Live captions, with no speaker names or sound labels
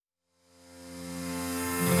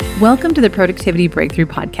Welcome to the Productivity Breakthrough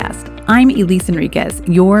Podcast. I'm Elise Enriquez,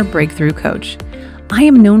 your breakthrough coach. I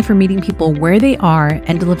am known for meeting people where they are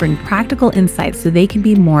and delivering practical insights so they can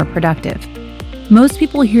be more productive. Most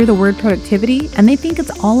people hear the word productivity and they think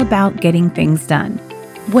it's all about getting things done.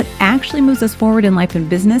 What actually moves us forward in life and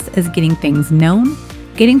business is getting things known,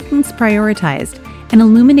 getting things prioritized, and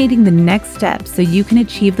illuminating the next steps so you can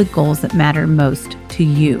achieve the goals that matter most to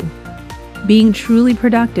you. Being truly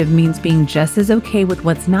productive means being just as okay with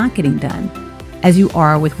what's not getting done as you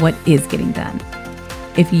are with what is getting done.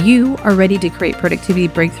 If you are ready to create productivity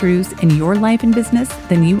breakthroughs in your life and business,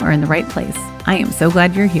 then you are in the right place. I am so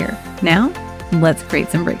glad you're here. Now, let's create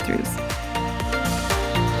some breakthroughs.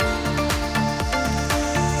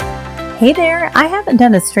 Hey there, I haven't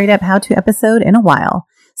done a straight up how-to episode in a while,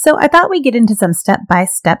 so I thought we'd get into some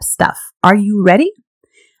step-by-step stuff. Are you ready?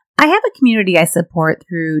 I have a community I support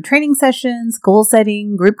through training sessions, goal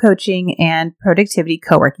setting, group coaching, and productivity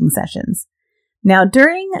co-working sessions. Now,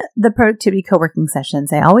 during the productivity co-working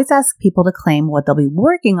sessions, I always ask people to claim what they'll be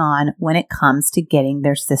working on when it comes to getting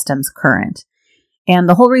their systems current. And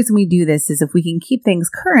the whole reason we do this is if we can keep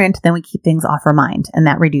things current, then we keep things off our mind, and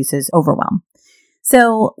that reduces overwhelm.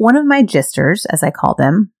 So one of my gisters, as I call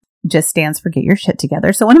them, just stands for get your shit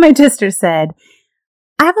together. So one of my gisters said,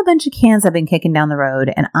 I have a bunch of cans I've been kicking down the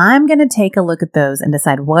road, and I'm going to take a look at those and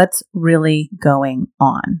decide what's really going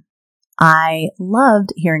on. I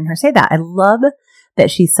loved hearing her say that. I love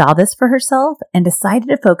that she saw this for herself and decided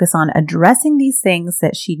to focus on addressing these things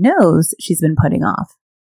that she knows she's been putting off.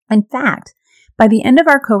 In fact, by the end of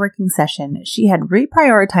our co-working session, she had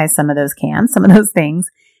reprioritized some of those cans, some of those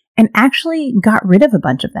things, and actually got rid of a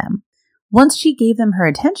bunch of them. Once she gave them her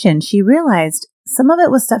attention, she realized some of it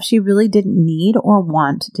was stuff she really didn't need or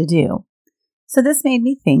want to do. So this made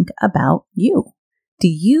me think about you. Do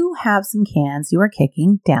you have some cans you are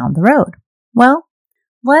kicking down the road? Well,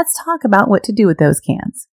 let's talk about what to do with those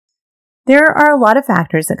cans. There are a lot of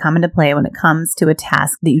factors that come into play when it comes to a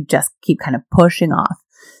task that you just keep kind of pushing off.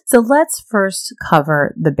 So let's first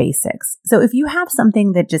cover the basics. So if you have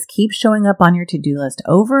something that just keeps showing up on your to-do list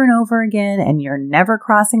over and over again, and you're never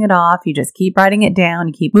crossing it off, you just keep writing it down,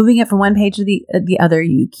 you keep moving it from one page to the other,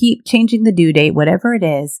 you keep changing the due date, whatever it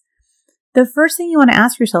is, the first thing you want to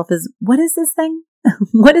ask yourself is, what is this thing?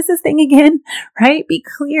 What is this thing again? Right? Be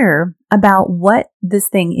clear about what this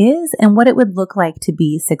thing is and what it would look like to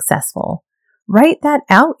be successful. Write that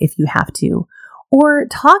out if you have to. Or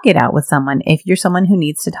talk it out with someone if you're someone who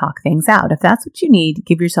needs to talk things out. If that's what you need,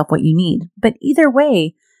 give yourself what you need. But either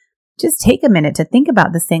way, just take a minute to think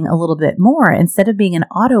about this thing a little bit more instead of being an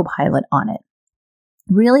autopilot on it.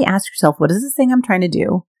 Really ask yourself, what is this thing I'm trying to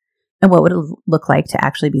do? And what would it look like to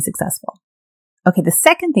actually be successful? Okay, the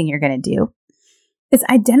second thing you're going to do is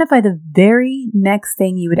identify the very next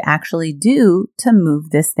thing you would actually do to move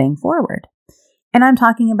this thing forward. And I'm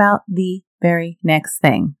talking about the very next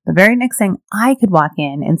thing I could walk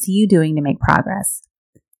in and see you doing to make progress.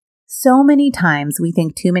 So many times we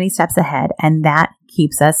think too many steps ahead, and that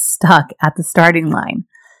keeps us stuck at the starting line.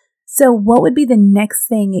 So what would be the next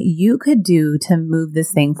thing you could do to move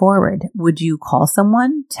this thing forward? Would you call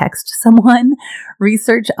someone, text someone,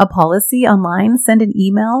 research a policy online, send an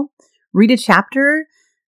email, read a chapter?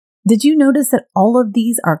 Did you notice that all of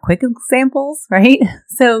these are quick examples, right?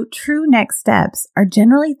 So true next steps are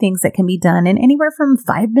generally things that can be done in anywhere from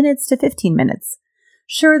 5 minutes to 15 minutes.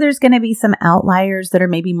 Sure, there's going to be some outliers that are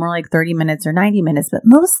maybe more like 30 minutes or 90 minutes, but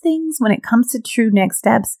most things when it comes to true next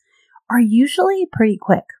steps are usually pretty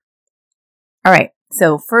quick. All right,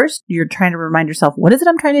 so first, you're trying to remind yourself, what is it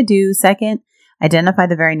I'm trying to do? Second, identify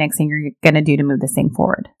the very next thing you're going to do to move this thing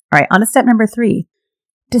forward. All right, on to step number 3.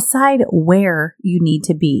 Decide where you need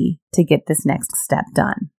to be to get this next step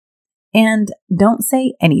done. And don't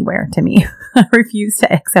say anywhere to me. I refuse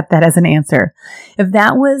to accept that as an answer. If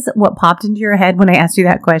that was what popped into your head when I asked you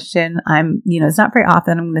that question, it's not very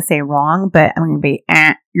often I'm going to say wrong, but I'm going to be,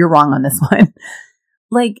 you're wrong on this one.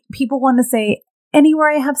 Like people want to say,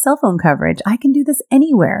 anywhere I have cell phone coverage, I can do this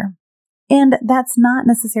anywhere. And that's not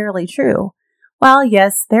necessarily true. While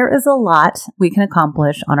yes, there is a lot we can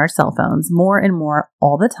accomplish on our cell phones, more and more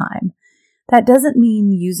all the time, that doesn't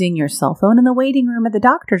mean using your cell phone in the waiting room at the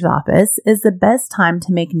doctor's office is the best time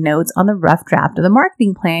to make notes on the rough draft of the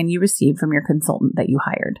marketing plan you received from your consultant that you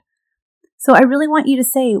hired. So I really want you to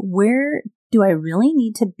say, where do I really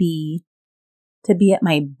need to be at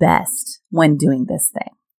my best when doing this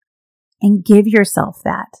thing? And give yourself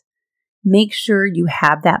that. Make sure you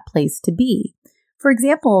have that place to be. For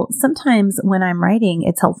example, sometimes when I'm writing,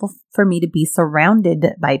 it's helpful for me to be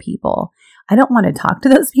surrounded by people. I don't want to talk to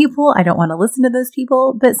those people. I don't want to listen to those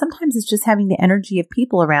people. But sometimes it's just having the energy of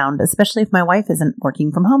people around, especially if my wife isn't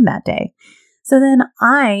working from home that day. So then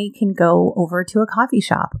I can go over to a coffee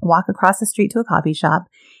shop, walk across the street to a coffee shop,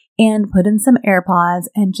 and put in some AirPods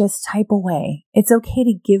and just type away. It's okay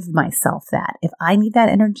to give myself that. If I need that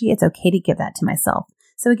energy, it's okay to give that to myself.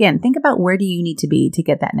 So again, think about where do you need to be to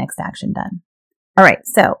get that next action done. All right,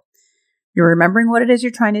 so you're remembering what it is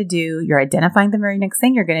you're trying to do. You're identifying the very next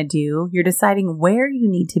thing you're going to do. You're deciding where you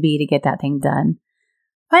need to be to get that thing done.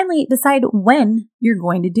 Finally, decide when you're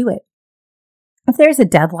going to do it. If there's a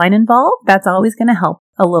deadline involved, that's always going to help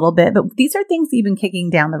a little bit. But these are things you've been kicking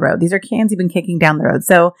down the road. These are cans you've been kicking down the road.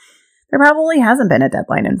 So there probably hasn't been a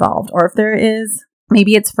deadline involved. Or if there is,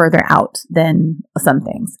 maybe it's further out than some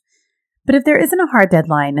things. But if there isn't a hard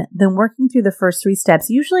deadline, then working through the first 3 steps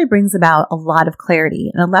usually brings about a lot of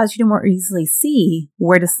clarity and allows you to more easily see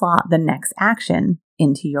where to slot the next action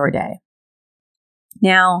into your day.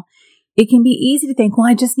 Now, it can be easy to think, well,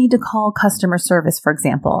 I just need to call customer service, for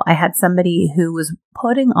example. I had somebody who was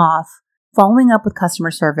putting off following up with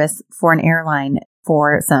customer service for an airline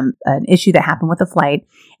for an issue that happened with a flight,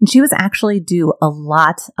 and she was actually due a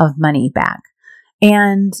lot of money back.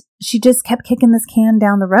 And she just kept kicking this can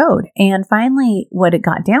down the road. And finally, what it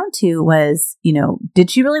got down to was,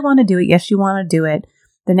 did she really want to do it? Yes, she wanted to do it.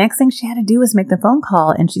 The next thing she had to do was make the phone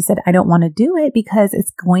call. And she said, I don't want to do it because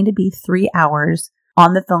it's going to be 3 hours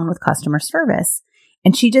on the phone with customer service.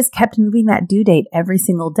 And she just kept moving that due date every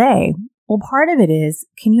single day. Well, part of it is,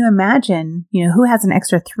 can you imagine, who has an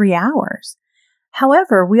extra 3 hours?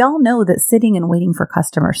 However, we all know that sitting and waiting for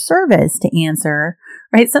customer service to answer,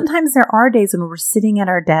 right? Sometimes there are days when we're sitting at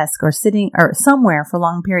our desk or sitting or somewhere for a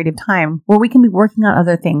long period of time where we can be working on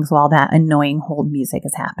other things while that annoying hold music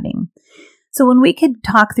is happening. So when we could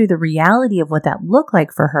talk through the reality of what that looked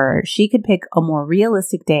like for her, she could pick a more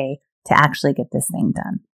realistic day to actually get this thing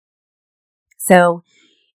done. So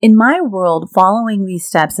in my world, following these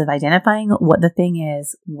steps of identifying what the thing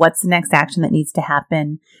is, what's the next action that needs to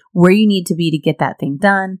happen, where you need to be to get that thing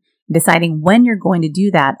done, deciding when you're going to do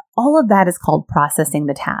that, all of that is called processing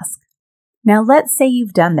the task. Now, let's say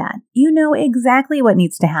you've done that. You know exactly what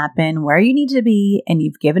needs to happen, where you need to be, and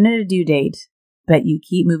you've given it a due date, but you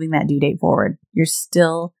keep moving that due date forward. You're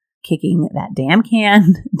still kicking that damn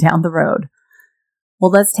can down the road. Well,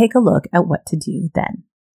 let's take a look at what to do then.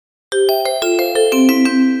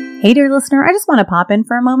 Hey, dear listener, I just want to pop in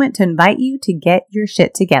for a moment to invite you to get your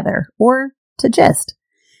shit together, or to gist.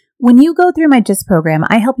 When you go through my GIST program,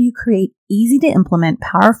 I help you create easy to implement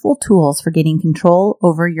powerful tools for getting control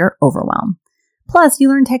over your overwhelm. Plus, you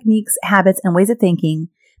learn techniques, habits, and ways of thinking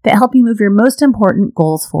that help you move your most important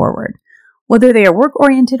goals forward. Whether they are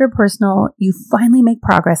work-oriented or personal, you finally make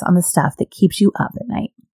progress on the stuff that keeps you up at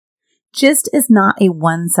night. GIST is not a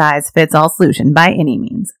one-size-fits-all solution by any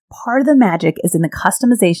means. Part of the magic is in the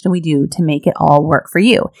customization we do to make it all work for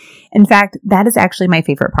you. In fact, that is actually my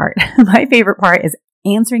favorite part. My favorite part is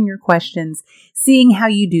answering your questions, seeing how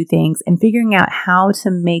you do things, and figuring out how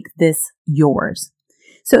to make this yours.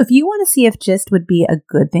 So if you want to see if GIST would be a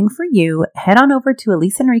good thing for you, head on over to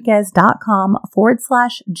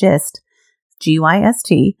elisaenriquez.com/GIST,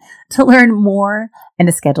 GYST, to learn more and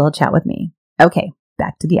to schedule a chat with me. Okay,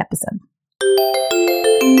 back to the episode.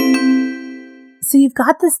 So you've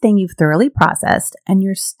got this thing you've thoroughly processed and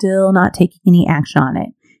you're still not taking any action on it.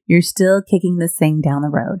 You're still kicking this thing down the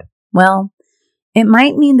road. Well, it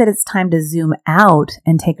might mean that it's time to zoom out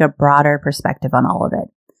and take a broader perspective on all of it.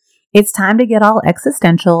 It's time to get all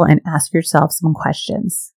existential and ask yourself some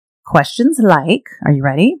questions. Questions like, are you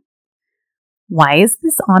ready? Why is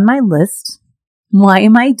this on my list? Why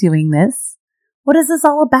am I doing this? What is this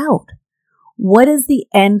all about? What is the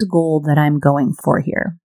end goal that I'm going for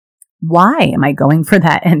here? Why am I going for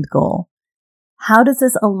that end goal? How does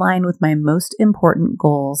this align with my most important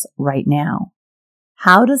goals right now?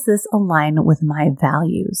 How does this align with my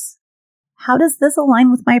values? How does this align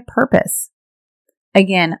with my purpose?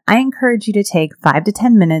 Again, I encourage you to take 5 to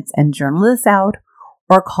 10 minutes and journal this out,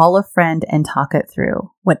 or call a friend and talk it through.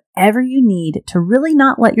 Whatever you need to really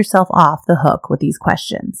not let yourself off the hook with these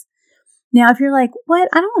questions. Now, if you're like, what?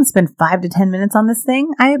 I don't want to spend 5 to 10 minutes on this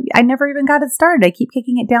thing. I never even got it started. I keep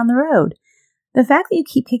kicking it down the road. The fact that you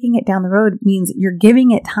keep kicking it down the road means you're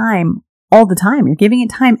giving it time all the time. You're giving it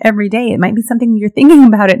time every day. It might be something you're thinking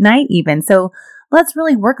about at night even. So let's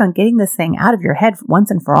really work on getting this thing out of your head once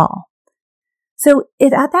and for all. So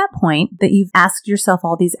if at that point that you've asked yourself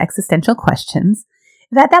all these existential questions,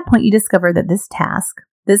 if at that point you discover that this task,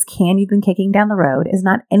 this can you've been kicking down the road, is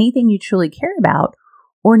not anything you truly care about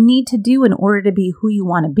or need to do in order to be who you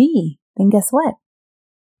want to be, then guess what?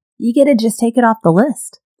 You get to just take it off the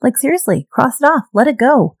list. Like seriously, cross it off. Let it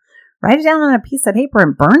go. Write it down on a piece of paper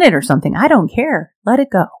and burn it or something. I don't care. Let it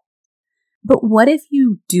go. But what if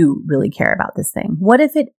you do really care about this thing? What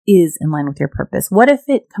if it is in line with your purpose? What if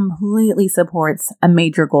it completely supports a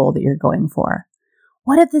major goal that you're going for?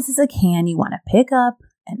 What if this is a can you want to pick up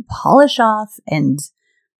and polish off? And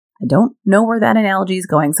I don't know where that analogy is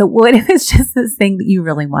going. So what if it's just this thing that you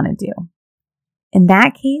really want to do? In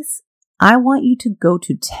that case, I want you to go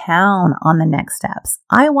to town on the next steps.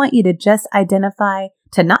 I want you to just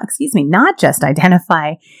not just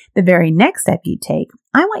identify the very next step you take.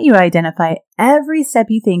 I want you to identify every step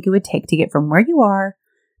you think it would take to get from where you are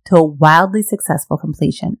to a wildly successful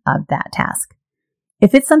completion of that task.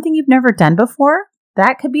 If it's something you've never done before,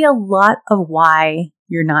 that could be a lot of why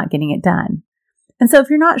you're not getting it done. And so if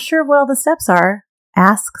you're not sure what all the steps are,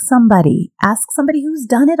 ask somebody who's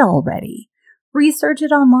done it already. Research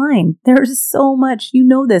it online. There's so much,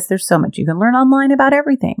 there's so much you can learn online about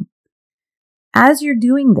everything. As you're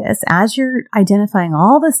doing this, as you're identifying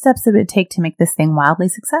all the steps that it would take to make this thing wildly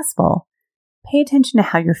successful, pay attention to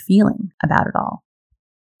how you're feeling about it all.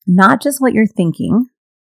 Not just what you're thinking.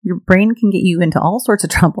 Your brain can get you into all sorts of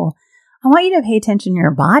trouble. I want you to pay attention to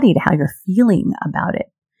your body, to how you're feeling about it.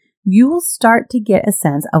 You will start to get a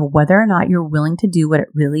sense of whether or not you're willing to do what it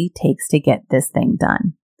really takes to get this thing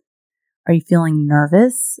done. Are you feeling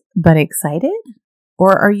nervous but excited?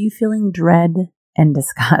 Or are you feeling dread and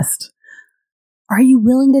disgust? Are you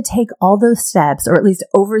willing to take all those steps, or at least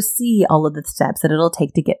oversee all of the steps that it'll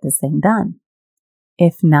take to get this thing done?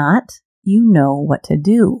 If not, you know what to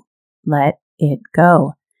do. Let it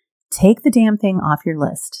go. Take the damn thing off your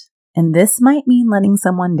list. And this might mean letting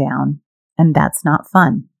someone down, and that's not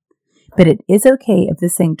fun. But it is okay if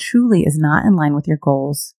this thing truly is not in line with your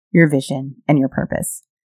goals, your vision, and your purpose.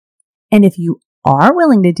 And if you are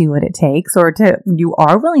willing to do what it takes, or you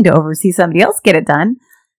are willing to oversee somebody else get it done,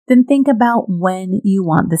 then think about when you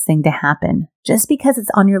want this thing to happen. Just because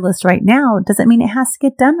it's on your list right now doesn't mean it has to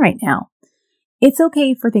get done right now. It's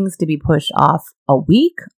okay for things to be pushed off a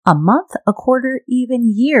week, a month, a quarter,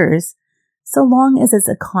 even years, so long as it's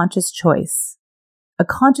a conscious choice. A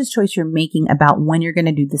conscious choice you're making about when you're going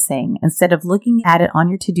to do this thing, instead of looking at it on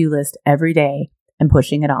your to-do list every day and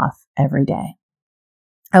pushing it off every day.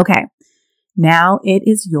 Okay, now it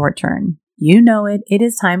is your turn. You know it. It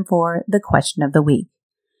is time for the question of the week.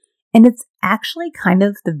 And it's actually kind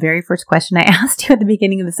of the very first question I asked you at the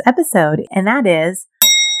beginning of this episode, and that is,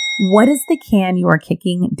 what is the can you are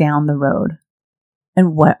kicking down the road?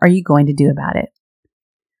 And what are you going to do about it?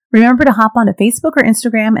 Remember to hop onto Facebook or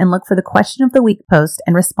Instagram and look for the question of the week post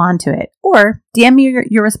and respond to it. Or DM me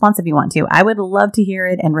your response if you want to. I would love to hear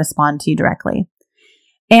it and respond to you directly.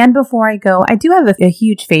 And before I go, I do have a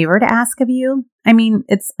huge favor to ask of you. I mean,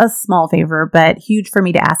 it's a small favor, but huge for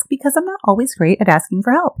me to ask because I'm not always great at asking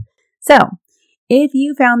for help. So, if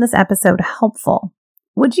you found this episode helpful,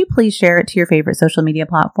 would you please share it to your favorite social media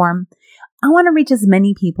platform? I want to reach as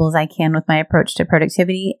many people as I can with my approach to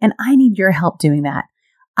productivity, and I need your help doing that.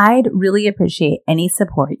 I'd really appreciate any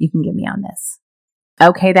support you can give me on this.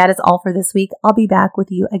 Okay, that is all for this week. I'll be back with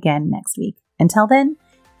you again next week. Until then,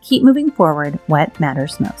 keep moving forward what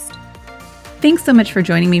matters most. Thanks so much for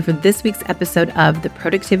joining me for this week's episode of the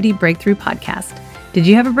Productivity Breakthrough Podcast. Did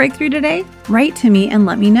you have a breakthrough today? Write to me and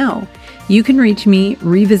let me know. You can reach me,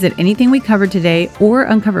 revisit anything we covered today, or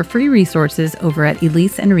uncover free resources over at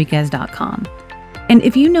EliseEnriquez.com. And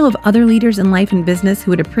if you know of other leaders in life and business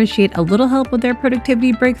who would appreciate a little help with their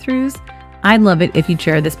productivity breakthroughs, I'd love it if you'd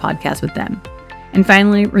share this podcast with them. And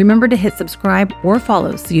finally, remember to hit subscribe or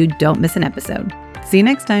follow so you don't miss an episode. See you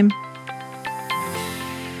next time.